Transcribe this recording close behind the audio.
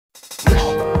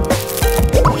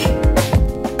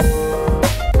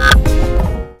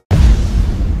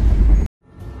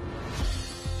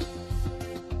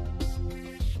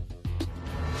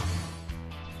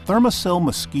Thermacell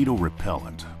mosquito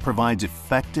repellent provides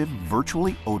effective,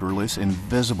 virtually odorless,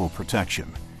 invisible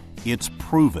protection. It's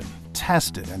proven,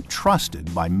 tested, and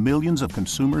trusted by millions of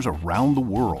consumers around the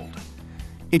world.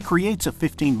 It creates a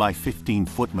 15 by 15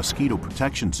 foot mosquito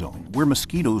protection zone where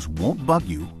mosquitoes won't bug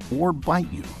you or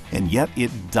bite you, and yet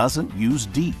it doesn't use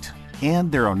DEET. And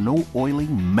there are no oily,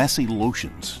 messy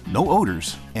lotions, no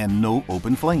odors, and no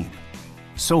open flame.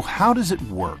 So how does it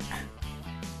work?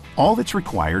 All that's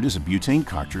required is a butane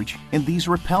cartridge and these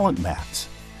repellent mats.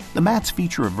 The mats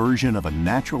feature a version of a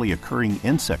naturally occurring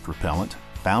insect repellent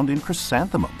found in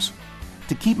chrysanthemums.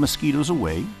 To keep mosquitoes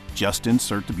away, just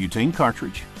insert the butane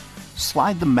cartridge,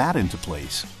 slide the mat into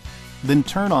place, then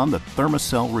turn on the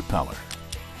Thermacell repeller.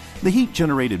 The heat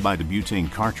generated by the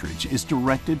butane cartridge is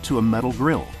directed to a metal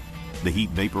grill. The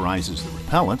heat vaporizes the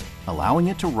repellent, allowing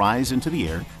it to rise into the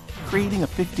air, creating a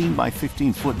 15 by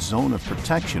 15 foot zone of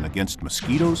protection against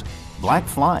mosquitoes, black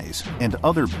flies, and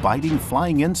other biting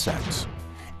flying insects.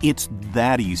 It's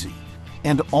that easy.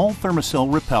 And all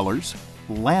Thermacell repellers,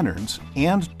 lanterns,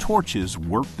 and torches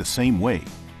work the same way.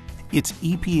 It's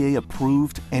EPA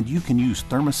approved, and you can use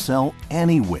Thermacell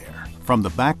anywhere, from the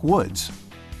backwoods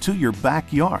to your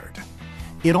backyard.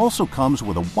 It also comes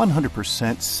with a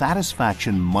 100%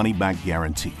 satisfaction money-back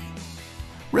guarantee.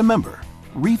 Remember,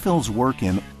 refills work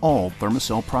in all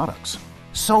Thermacell products.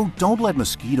 So don't let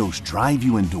mosquitoes drive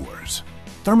you indoors.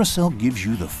 Thermacell gives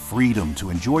you the freedom to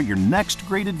enjoy your next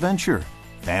great adventure,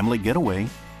 family getaway,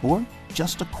 or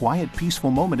just a quiet,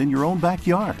 peaceful moment in your own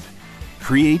backyard.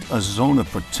 Create a zone of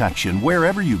protection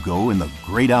wherever you go in the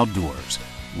great outdoors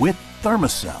with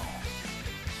Thermacell.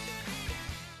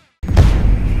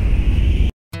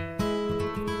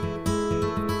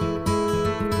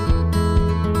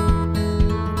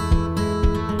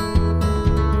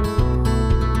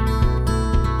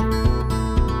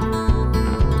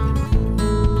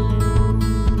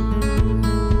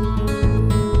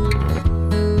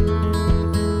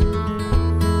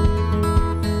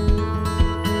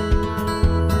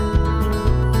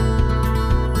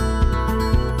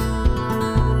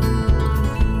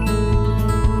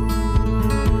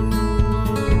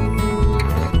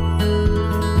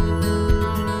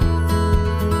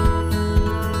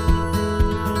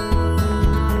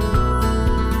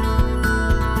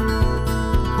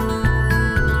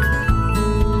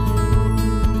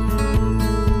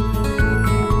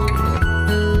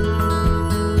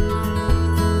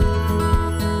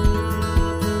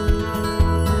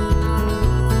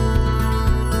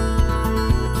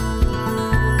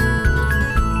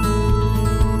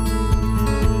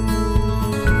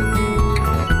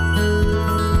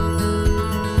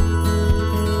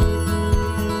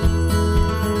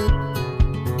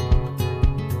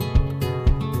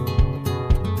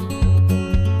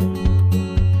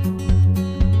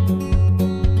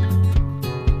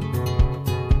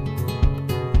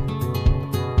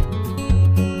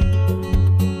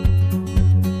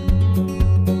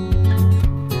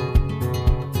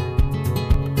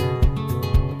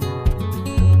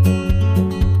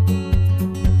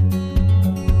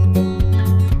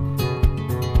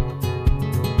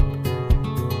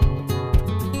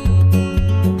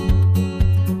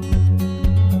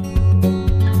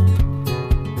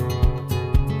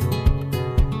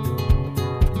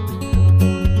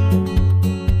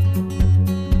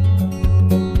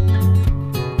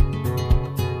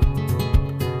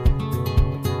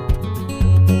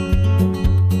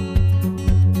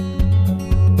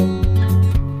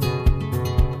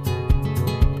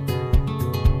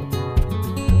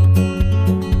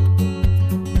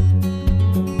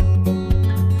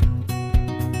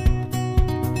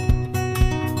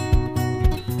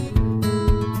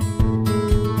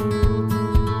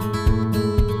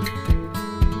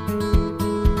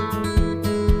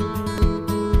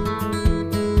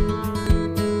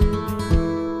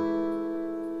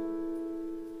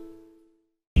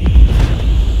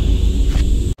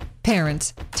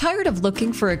 Parents, tired of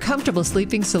looking for a comfortable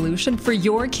sleeping solution for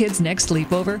your kid's next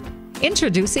sleepover?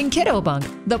 Introducing Kiddo Bunk,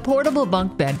 the portable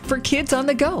bunk bed for kids on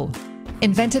the go.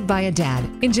 Invented by a dad,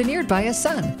 engineered by a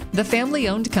son, the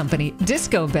family-owned company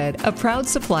Disco Bed, a proud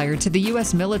supplier to the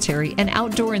U.S. military and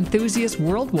outdoor enthusiasts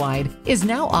worldwide, is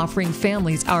now offering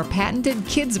families our patented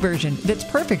kids version that's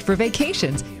perfect for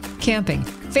vacations, camping,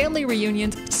 family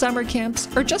reunions, summer camps,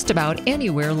 or just about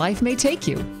anywhere life may take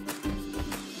you.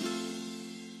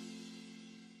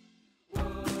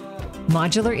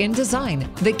 Modular in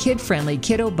design, the kid-friendly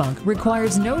Kiddo Bunk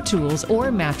requires no tools or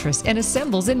mattress and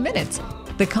assembles in minutes.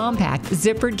 The compact,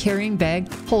 zippered carrying bag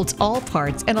holds all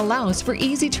parts and allows for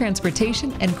easy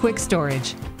transportation and quick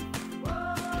storage.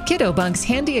 Kiddo Bunk's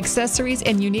handy accessories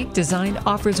and unique design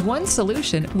offers one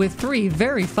solution with 3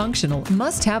 very functional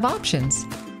must-have options.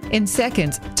 In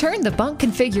seconds, turn the bunk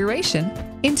configuration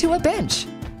into a bench,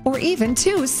 or even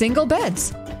 2 single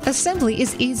beds. Assembly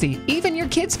is easy, even your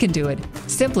kids can do it.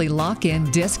 Simply lock in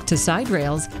disc to side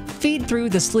rails, feed through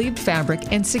the sleeved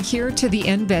fabric, and secure to the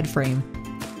end bed frame.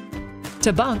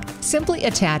 To bunk, simply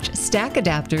attach stack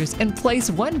adapters and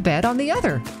place one bed on the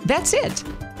other. That's it!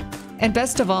 And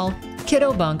best of all,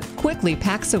 Kiddo Bunk quickly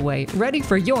packs away, ready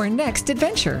for your next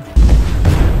adventure.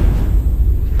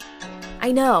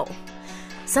 I know.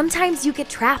 Sometimes you get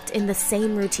trapped in the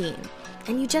same routine,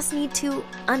 and you just need to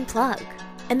unplug.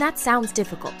 And that sounds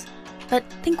difficult, but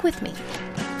think with me.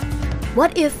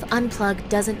 What if unplug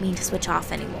doesn't mean to switch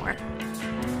off anymore?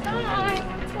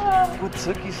 What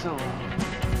took you so long?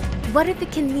 What if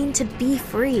it can mean to be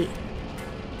free?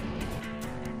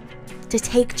 To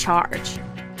take charge?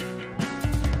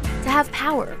 To have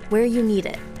power where you need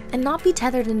it and not be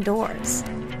tethered indoors?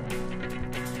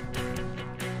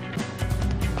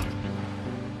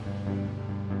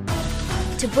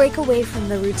 To break away from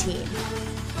the routine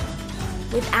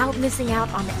without missing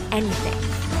out on anything.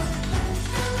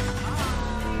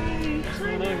 What's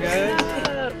going on,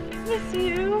 guys? Miss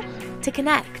you. To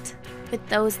connect with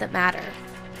those that matter.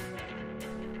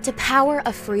 To power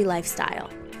a free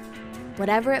lifestyle,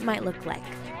 whatever it might look like,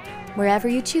 wherever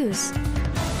you choose.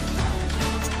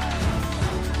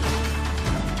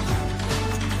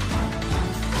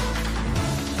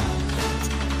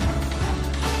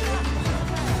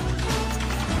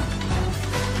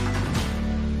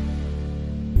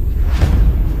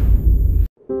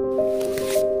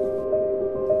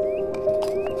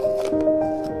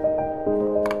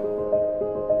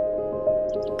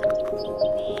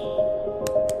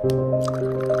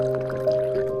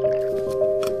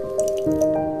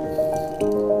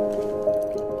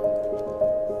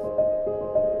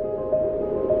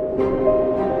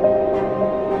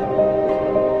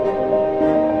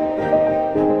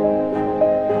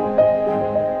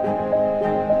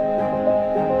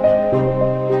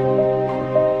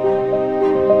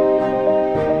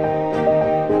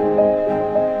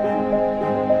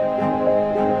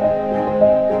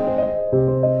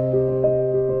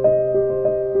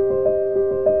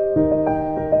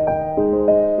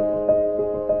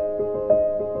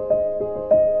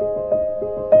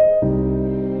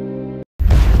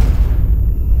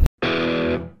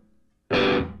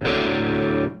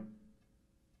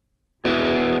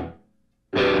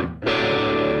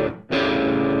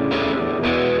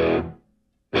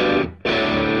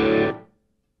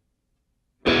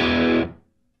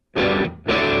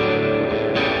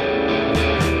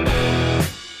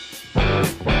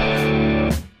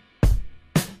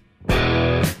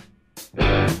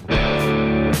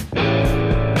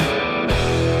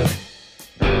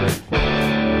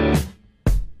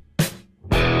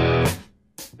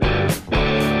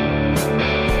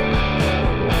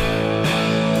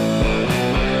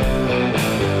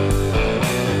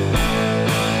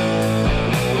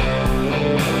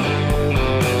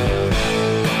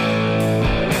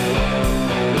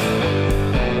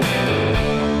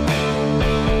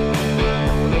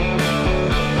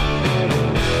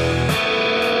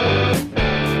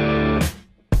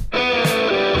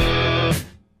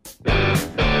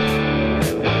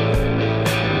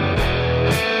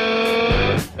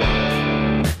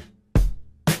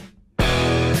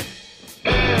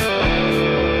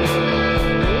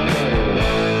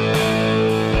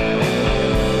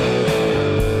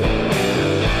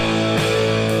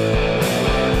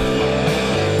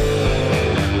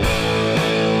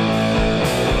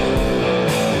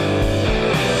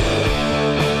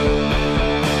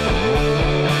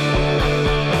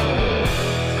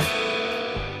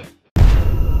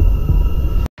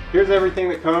 Here's everything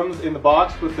that comes in the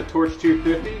box with the Torch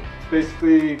 250. It's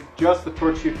basically just the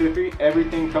Torch 250.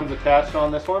 Everything comes attached on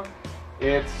this one.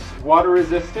 It's water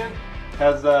resistant,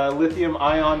 has a lithium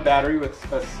ion battery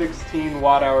with a 16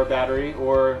 watt-hour battery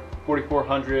or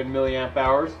 4,400 milliamp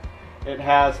hours. It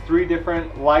has 3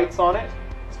 different lights on it.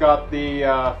 It's got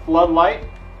the floodlight.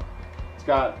 It's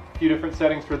got a few different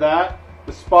settings for that.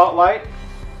 The spotlight.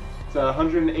 It's a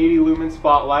 180 lumen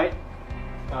spotlight.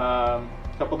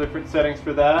 Couple different settings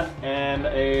for that, and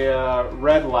a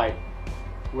red light,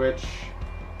 which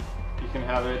you can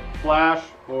have it flash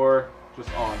or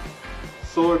just on.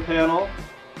 Solar panel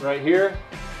right here.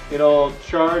 It'll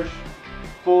charge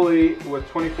fully with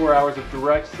 24 hours of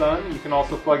direct sun. You can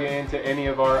also plug it into any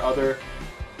of our other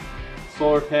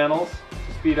solar panels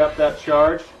to speed up that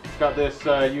charge. It's got this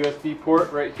USB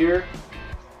port right here.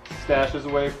 Stashes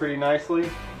away pretty nicely.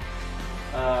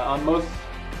 On most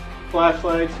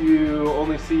flashlights, you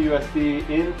only see USB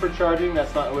in for charging.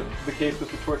 That's not the case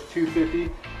with the Torch 250.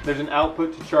 There's an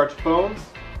output to charge phones,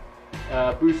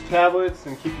 boost tablets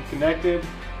and keep you connected,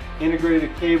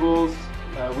 integrated cables.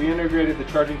 We integrated the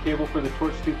charging cable for the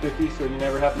Torch 250 so you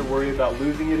never have to worry about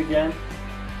losing it again.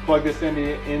 Plug this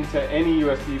into any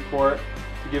USB port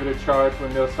to give it a charge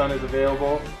when no sun is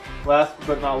available. Last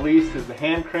but not least is the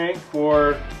hand crank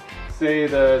for, say,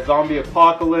 the zombie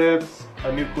apocalypse,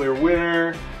 a nuclear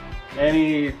winter,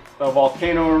 a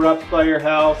volcano erupts by your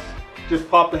house. Just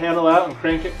pop the handle out and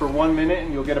crank it for 1 minute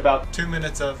and you'll get about 2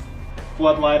 minutes of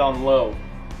floodlight on low.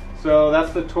 So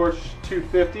that's the Torch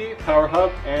 250 power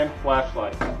hub and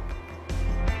flashlight.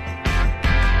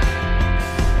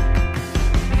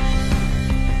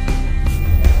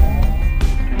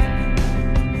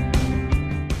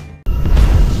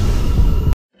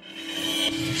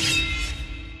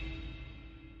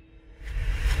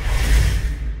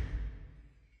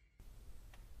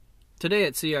 Today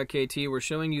at CRKT, we're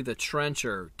showing you the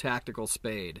Trencher Tactical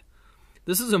Spade.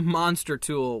 This is a monster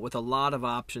tool with a lot of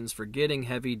options for getting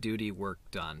heavy-duty work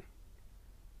done.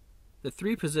 The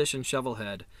 3-position shovel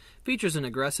head features an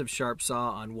aggressive sharp saw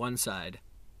on one side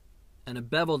and a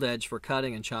beveled edge for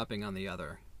cutting and chopping on the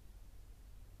other.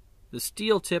 The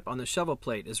steel tip on the shovel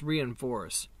plate is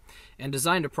reinforced and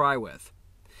designed to pry with.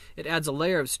 It adds a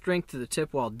layer of strength to the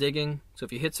tip while digging, so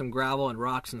if you hit some gravel and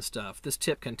rocks and stuff, this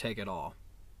tip can take it all.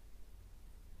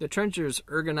 The Trencher's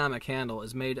ergonomic handle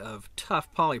is made of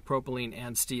tough polypropylene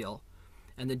and steel,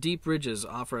 and the deep ridges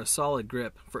offer a solid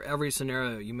grip for every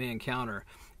scenario you may encounter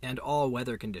and all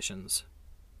weather conditions.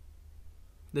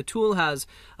 The tool has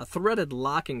a threaded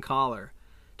locking collar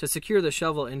to secure the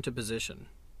shovel into position.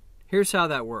 Here's how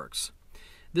that works.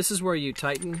 This is where you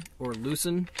tighten or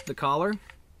loosen the collar,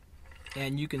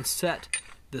 and you can set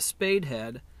the spade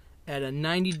head at a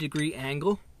 90-degree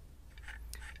angle.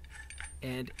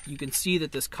 And you can see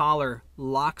that this collar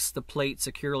locks the plate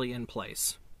securely in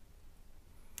place.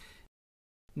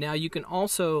 Now you can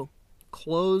also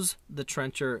close the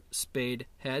Trencher spade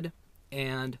head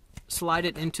and slide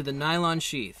it into the nylon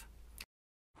sheath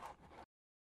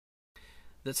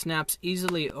that snaps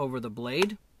easily over the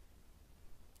blade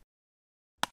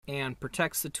and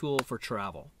protects the tool for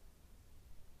travel.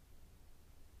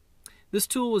 This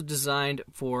tool was designed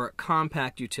for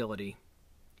compact utility,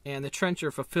 and the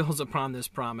Trencher fulfills upon this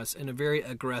promise in a very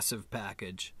aggressive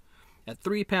package. At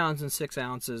 3 pounds and 6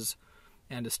 ounces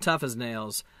and as tough as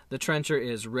nails, the Trencher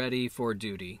is ready for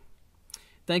duty.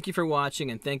 Thank you for watching,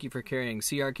 and thank you for carrying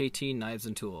CRKT Knives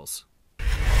and Tools.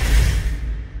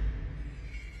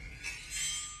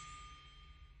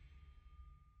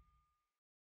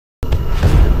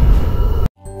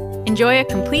 Enjoy a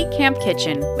complete camp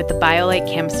kitchen with the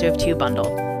BioLite Camp Stove 2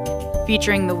 bundle.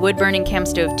 Featuring the wood-burning Camp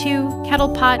Stove 2,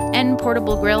 kettle pot, and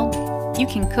portable grill, you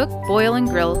can cook, boil, and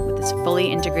grill with this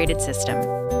fully integrated system.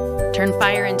 Turn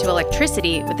fire into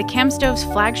electricity with the Camp Stove's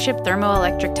flagship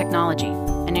thermoelectric technology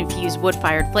and infuse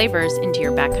wood-fired flavors into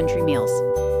your backcountry meals.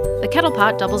 The kettle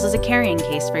pot doubles as a carrying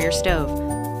case for your stove,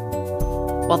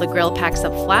 while the grill packs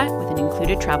up flat with an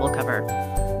included travel cover.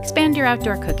 Expand your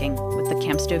outdoor cooking with the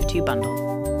Camp Stove 2 bundle.